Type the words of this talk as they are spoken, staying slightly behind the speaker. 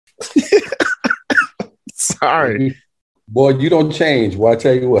sorry. Boy, you don't change. Well, I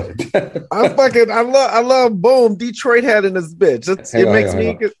tell you what. I love boom. Detroit hat in this bitch. It makes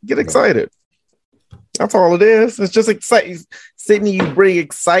me get excited. That's all it is. It's just exciting. Sidney, you bring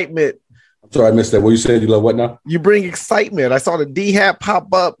excitement. I'm sorry, I missed that. What you said? You love what now? You bring excitement. I saw the D hat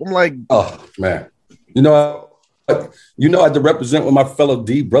pop up. I'm like, oh man. You know I had to represent with my fellow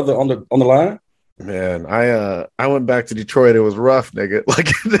D brother on the line. Man, I went back to Detroit. It was rough, nigga.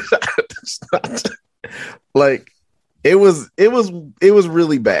 Like it was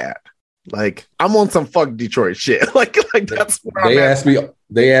really bad. Like I'm on some fuck Detroit shit. Like that's where they ask me.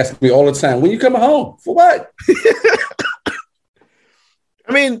 They ask me all the time, when you coming home? For what?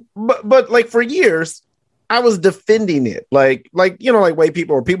 I mean, but like for years, I was defending it. Like white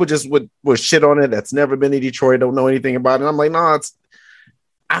people or people just would shit on it. That's never been in Detroit. Don't know anything about it. I'm like, no,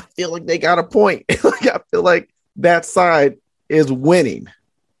 I feel like they got a point. Like I feel like that side is winning.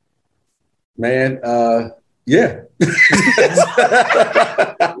 Man, yeah.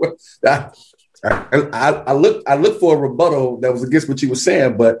 I look for a rebuttal that was against what you were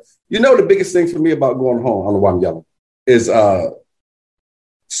saying, but the biggest thing for me about going home, I don't know why I'm yelling, is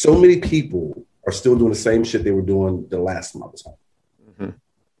so many people are still doing the same shit they were doing the last time I was home.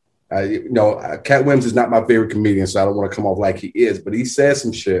 Cat Williams is not my favorite comedian, so I don't want to come off like he is, but he says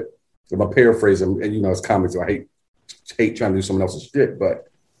some shit. If I paraphrase him, and it's comics, so I hate trying to do someone else's shit, but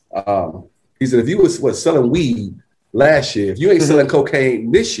he said, if you was selling weed last year, if you ain't selling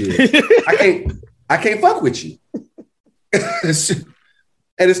cocaine this year, I can't fuck with you.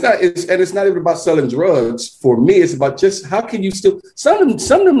 And it's not even about selling drugs for me. It's about just how can you still some of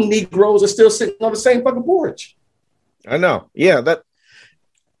them Negroes are still sitting on the same fucking porch. I know. Yeah,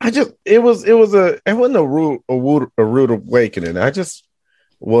 it wasn't a rude awakening. I just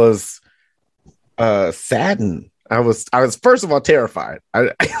was saddened. I was first of all terrified.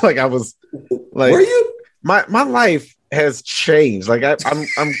 I was like, were you? My life has changed. Like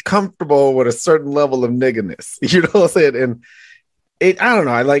I'm comfortable with a certain level of nigginess. You know what I'm saying? And I don't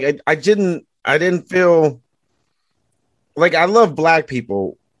know. I didn't feel like I love black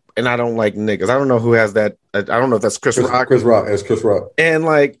people and I don't like niggas. I don't know who has that. I don't know if that's Chris Rock. Chris Rock. It's Chris Rock. And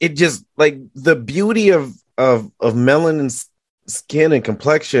it just the beauty of melanin skin and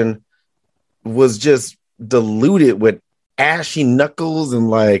complexion was just diluted with ashy knuckles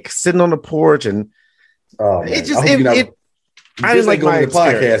and sitting on the porch and it just I didn't like my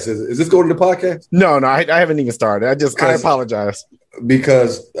podcast. Is this going to the podcast? No, I haven't even started. I apologize.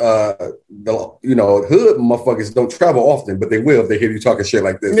 Because the hood motherfuckers don't travel often, but they will if they hear you talking shit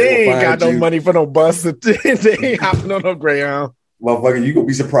like this. They ain't got no money for no bus. They ain't hopping on no Greyhound. Motherfucker, you gonna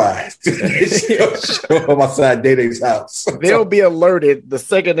be surprised. Show up outside Day-Day's house. They'll be alerted the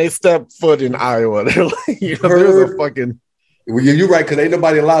second they step foot in Iowa. They're like, there's a fucking. Well, you're right, because ain't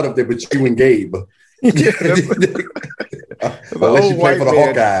nobody allowed up there but you and Gabe. Unless you play for the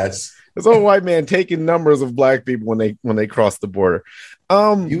Hawkeyes. This old white man taking numbers of black people when they cross the border.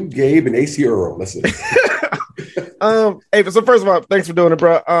 You, Gabe, and AC Earl. Listen. Hey, so first of all, thanks for doing it,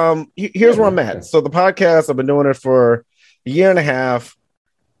 bro. Here's where I'm at. So the podcast, I've been doing it for a year and a half.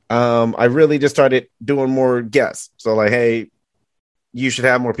 I really just started doing more guests. So hey, you should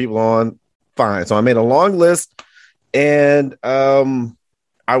have more people on. Fine. So I made a long list, and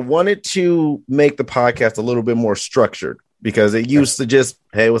I wanted to make the podcast a little bit more structured. Because it used to just,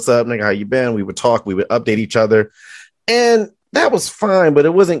 hey, what's up, nigga? How you been? We would talk, we would update each other. And that was fine, but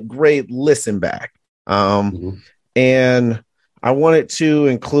it wasn't great listen back. And I wanted to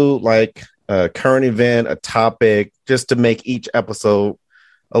include a current event, a topic, just to make each episode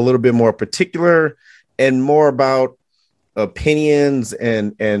a little bit more particular and more about opinions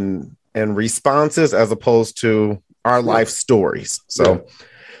and responses as opposed to our life stories. So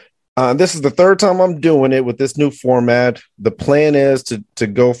this is the third time I'm doing it with this new format. The plan is to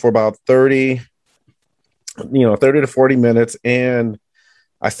go for about 30 to 40 minutes. And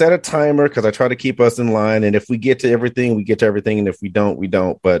I set a timer because I try to keep us in line. And if we get to everything, we get to everything. And if we don't, we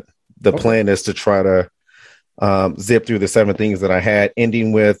don't. But the plan is to try to zip through the 7 things that I had,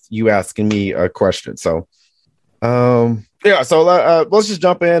 ending with you asking me a question. So, so let's just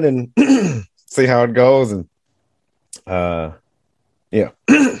jump in and see how it goes. And yeah.